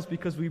ourselves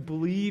because we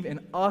believe in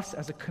us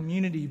as a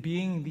community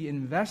being the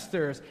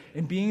investors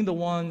and being the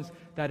ones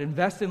that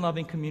invest in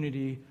loving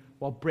community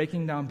while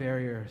breaking down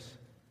barriers.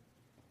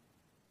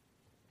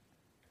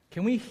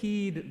 Can we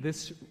heed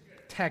this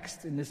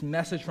text and this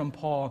message from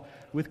Paul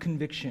with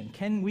conviction?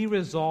 Can we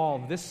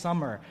resolve this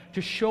summer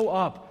to show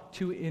up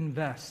to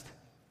invest?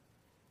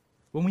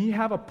 When we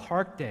have a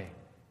park day,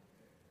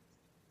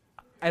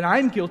 and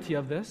I'm guilty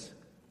of this,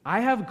 I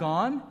have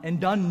gone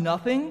and done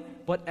nothing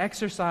but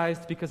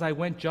exercised because I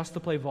went just to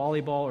play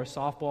volleyball or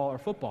softball or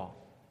football.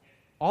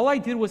 All I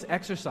did was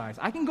exercise.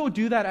 I can go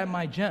do that at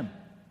my gym.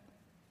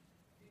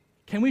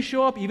 Can we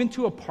show up even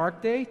to a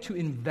park day to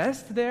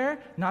invest there,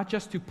 not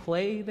just to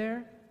play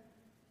there?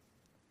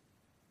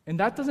 And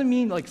that doesn't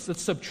mean like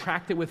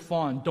subtract it with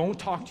fun. Don't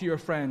talk to your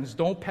friends.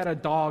 Don't pet a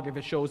dog if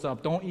it shows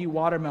up. Don't eat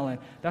watermelon.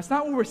 That's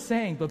not what we're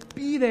saying, but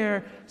be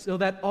there so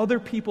that other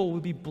people will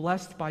be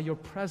blessed by your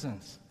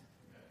presence,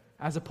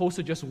 as opposed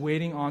to just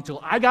waiting until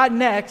I got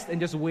next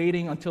and just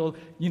waiting until,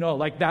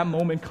 like that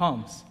moment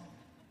comes.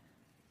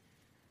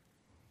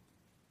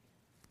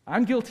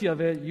 I'm guilty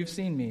of it. You've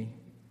seen me.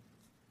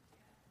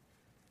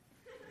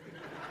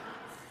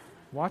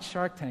 Watch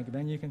Shark Tank,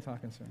 then you can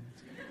talk in sermons.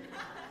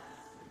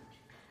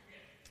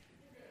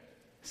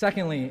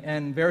 Secondly,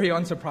 and very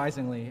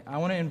unsurprisingly, I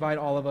want to invite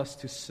all of us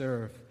to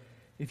serve.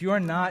 If you are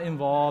not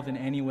involved in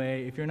any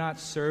way, if you're not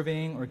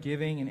serving or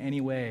giving in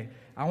any way,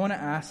 I want to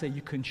ask that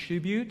you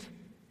contribute,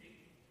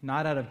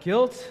 not out of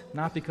guilt,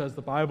 not because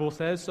the Bible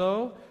says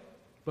so,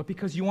 but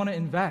because you want to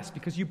invest,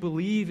 because you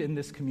believe in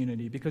this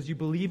community, because you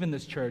believe in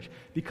this church,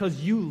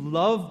 because you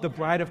love the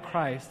bride of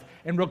Christ,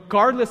 and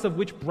regardless of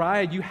which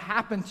bride you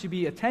happen to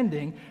be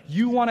attending,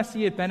 you want to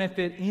see it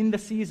benefit in the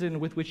season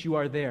with which you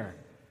are there.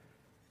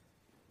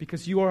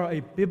 Because you are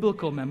a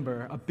biblical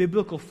member, a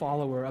biblical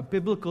follower, a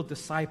biblical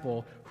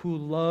disciple who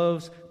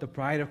loves the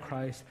bride of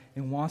Christ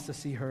and wants to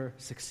see her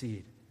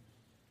succeed.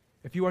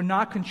 If you are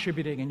not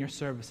contributing in your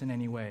service in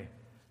any way,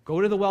 go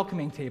to the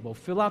welcoming table,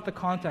 fill out the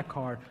contact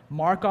card,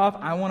 mark off,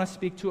 I want to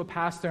speak to a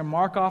pastor,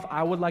 mark off,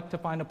 I would like to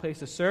find a place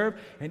to serve,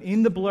 and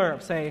in the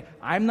blurb say,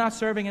 I'm not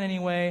serving in any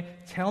way,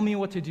 tell me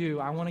what to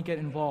do, I want to get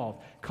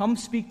involved. Come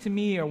speak to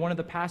me or one of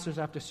the pastors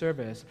after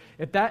service.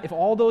 If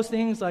all those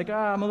things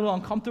I'm a little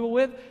uncomfortable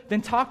with,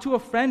 then talk to a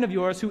friend of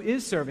yours who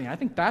is serving. I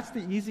think that's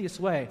the easiest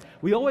way.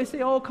 We always say,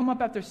 come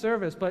up after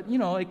service, but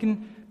it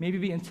can maybe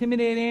be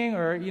intimidating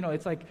or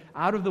it's like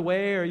out of the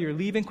way or you're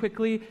leaving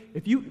quickly.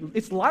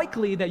 It's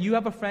likely that you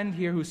have a friend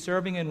here who's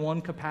serving in one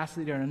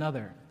capacity or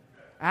another.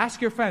 Ask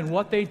your friend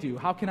what they do.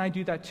 How can I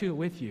do that too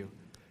with you?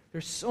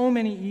 There's so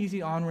many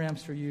easy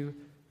on-ramps for you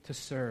to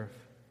serve.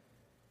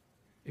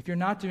 If you're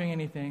not doing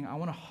anything, I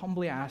want to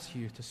humbly ask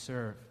you to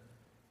serve,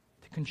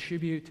 to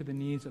contribute to the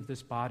needs of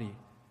this body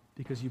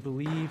because you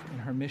believe in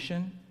her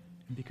mission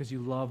and because you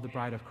love the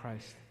bride of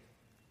Christ.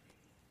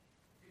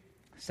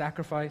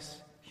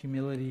 Sacrifice,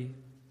 humility,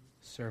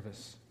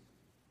 service.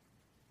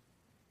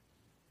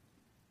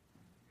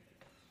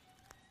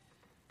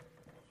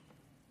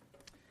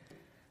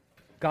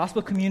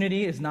 Gospel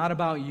community is not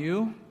about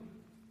you.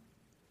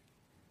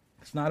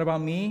 It's not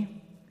about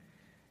me.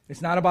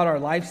 It's not about our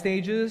life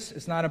stages.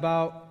 It's not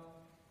about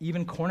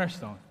even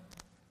Cornerstone.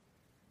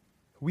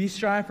 We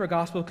strive for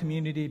gospel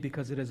community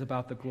because it is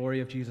about the glory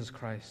of Jesus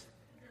Christ.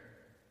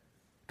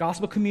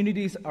 Gospel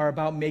communities are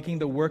about making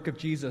the work of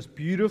Jesus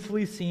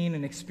beautifully seen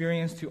and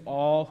experienced to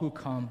all who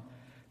come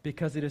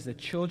because it is the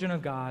children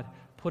of God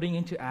putting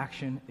into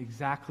action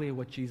exactly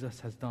what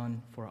Jesus has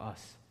done for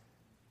us.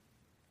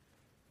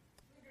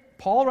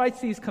 Paul writes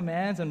these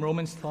commands in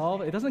Romans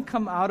 12. It doesn't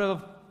come out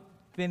of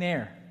thin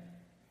air.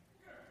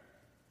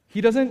 He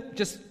doesn't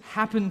just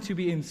happen to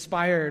be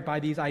inspired by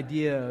these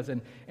ideas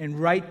and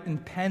write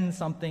and pen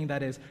something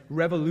that is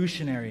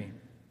revolutionary.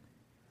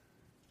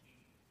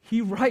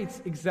 He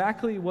writes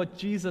exactly what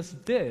Jesus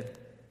did,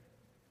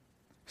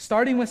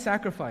 starting with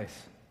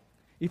sacrifice.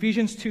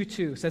 Ephesians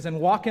 2:2 says, "And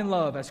walk in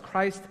love as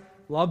Christ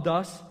loved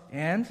us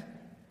and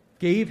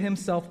gave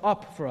himself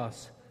up for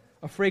us,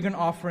 a fragrant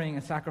offering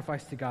and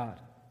sacrifice to God."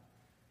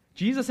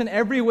 Jesus in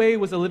every way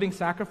was a living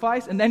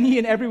sacrifice, and then he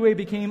in every way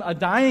became a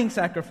dying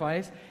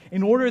sacrifice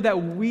in order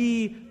that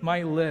we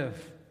might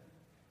live.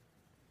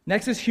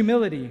 Next is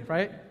humility,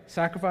 right?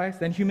 Sacrifice,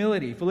 then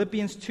humility.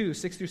 Philippians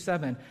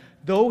 2:6-7.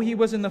 Though he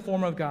was in the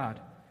form of God,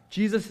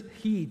 Jesus,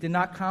 he did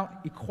not count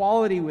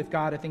equality with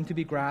God a thing to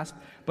be grasped,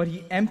 but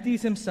he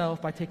empties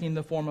himself by taking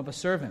the form of a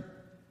servant.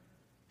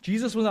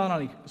 Jesus was not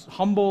only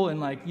humble in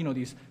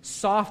these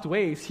soft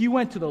ways. He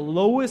went to the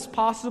lowest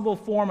possible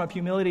form of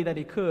humility that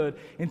he could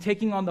in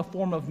taking on the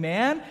form of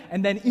man,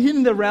 and then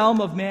in the realm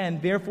of man,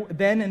 therefore,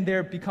 then and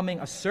there becoming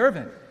a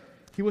servant.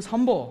 He was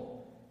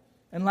humble.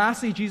 And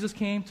lastly, Jesus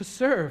came to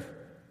serve.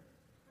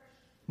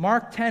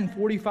 Mark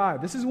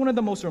 10:45. This is one of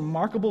the most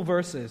remarkable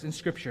verses in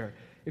Scripture.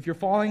 If you're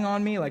following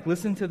on me,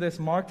 listen to this.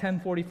 Mark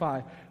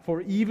 10:45.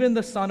 For even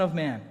the Son of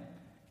Man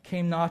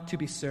came not to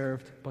be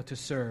served, but to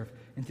serve,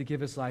 and to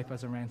give his life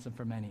as a ransom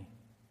for many.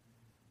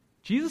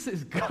 Jesus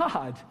is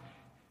God.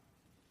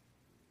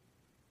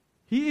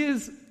 He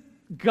is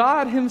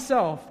God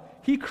himself.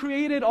 He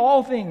created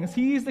all things.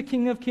 He is the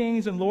King of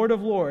kings and Lord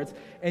of lords.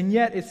 And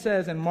yet it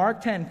says in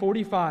Mark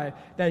 10:45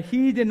 that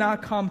he did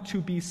not come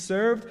to be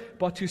served,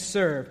 but to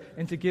serve,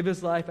 and to give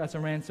his life as a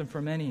ransom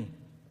for many.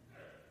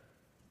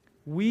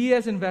 We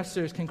as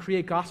investors can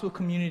create gospel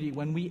community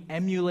when we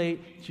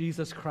emulate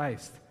Jesus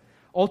Christ.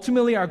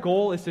 Ultimately, our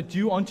goal is to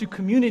do unto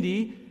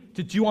community,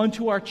 to do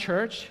unto our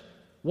church,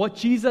 what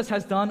Jesus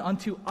has done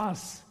unto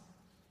us.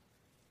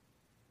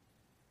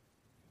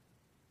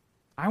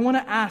 I want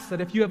to ask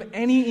that if you have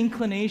any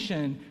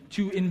inclination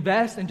to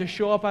invest and to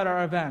show up at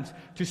our events,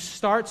 to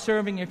start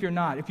serving if you're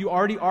not, if you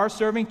already are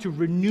serving, to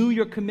renew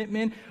your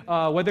commitment,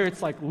 whether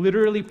it's like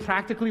literally,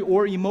 practically,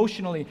 or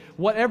emotionally,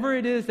 whatever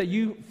it is that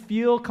you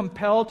feel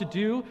compelled to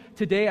do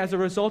today as a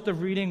result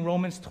of reading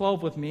Romans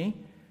 12 with me,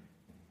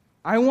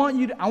 I want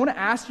to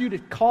ask you to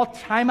call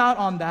time out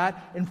on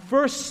that and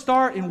first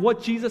start in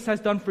what Jesus has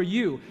done for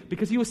you,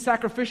 because he was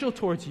sacrificial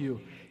towards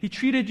you. He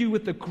treated you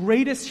with the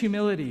greatest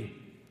humility.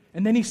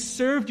 And then he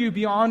served you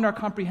beyond our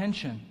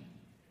comprehension.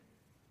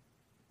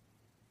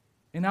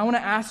 And I want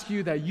to ask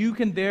you that you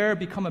can there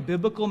become a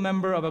biblical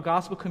member of a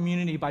gospel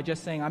community by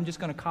just saying, I'm just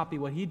going to copy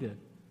what he did.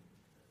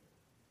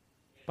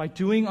 By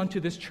doing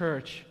unto this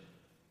church,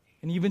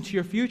 and even to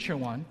your future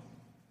one,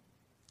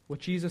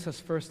 what Jesus has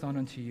first done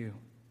unto you.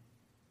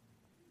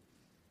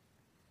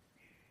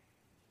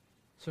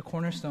 So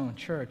Cornerstone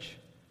Church,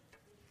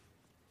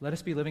 let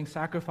us be living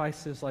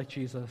sacrifices like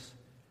Jesus.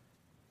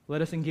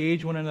 Let us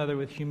engage one another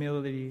with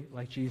humility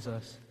like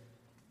Jesus.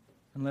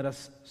 And let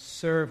us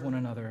serve one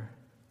another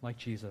like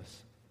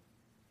Jesus.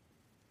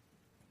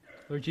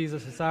 Lord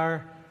Jesus, it's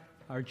our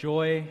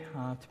joy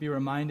to be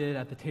reminded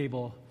at the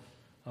table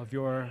of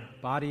your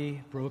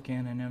body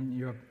broken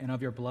and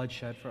of your blood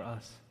shed for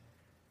us.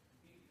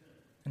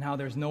 And how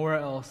there's nowhere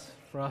else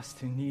for us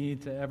to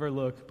need to ever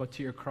look but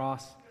to your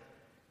cross,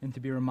 and to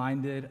be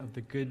reminded of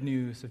the good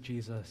news of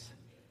Jesus.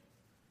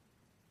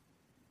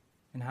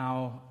 And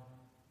how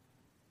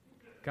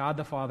God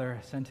the Father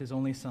sent his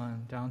only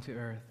Son down to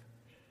earth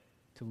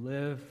to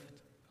live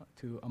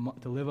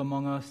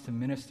among us, to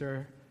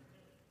minister,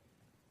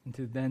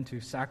 and to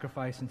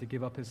sacrifice and to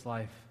give up his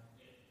life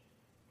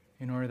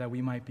in order that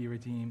we might be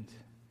redeemed,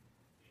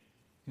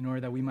 in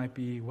order that we might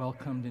be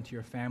welcomed into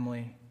your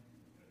family,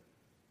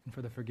 and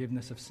for the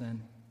forgiveness of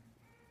sin.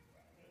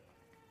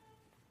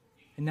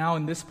 And now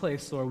in this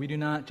place, Lord, we do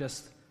not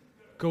just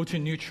go to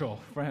neutral.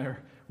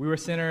 We were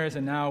sinners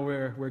and now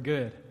we're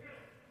good.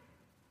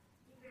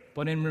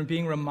 But in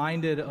being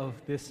reminded of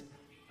this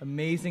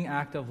amazing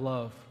act of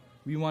love,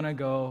 we want to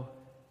go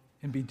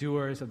and be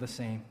doers of the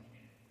same.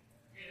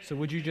 So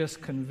would you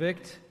just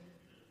convict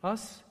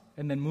us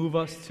and then move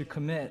us to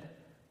commit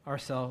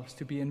ourselves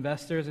to be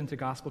investors into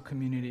gospel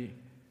community,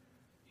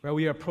 where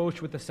we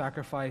approach with the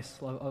sacrifice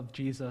of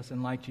Jesus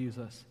and like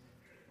Jesus.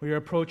 We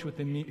approach with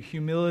the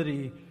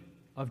humility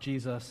of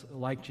Jesus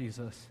like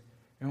Jesus,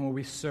 and where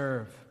we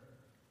serve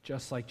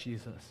just like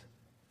Jesus.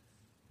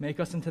 Make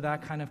us into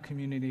that kind of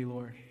community,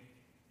 Lord,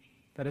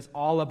 that is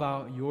all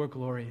about your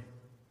glory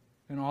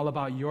and all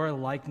about your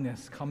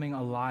likeness coming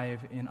alive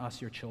in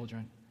us, your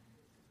children.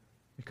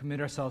 We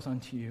commit ourselves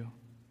unto you,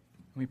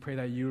 and we pray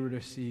that you would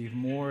receive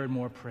more and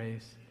more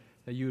praise,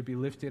 that you would be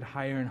lifted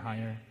higher and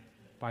higher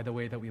by the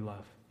way that we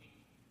love.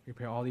 We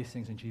pray all these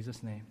things in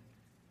Jesus' name.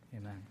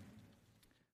 Amen.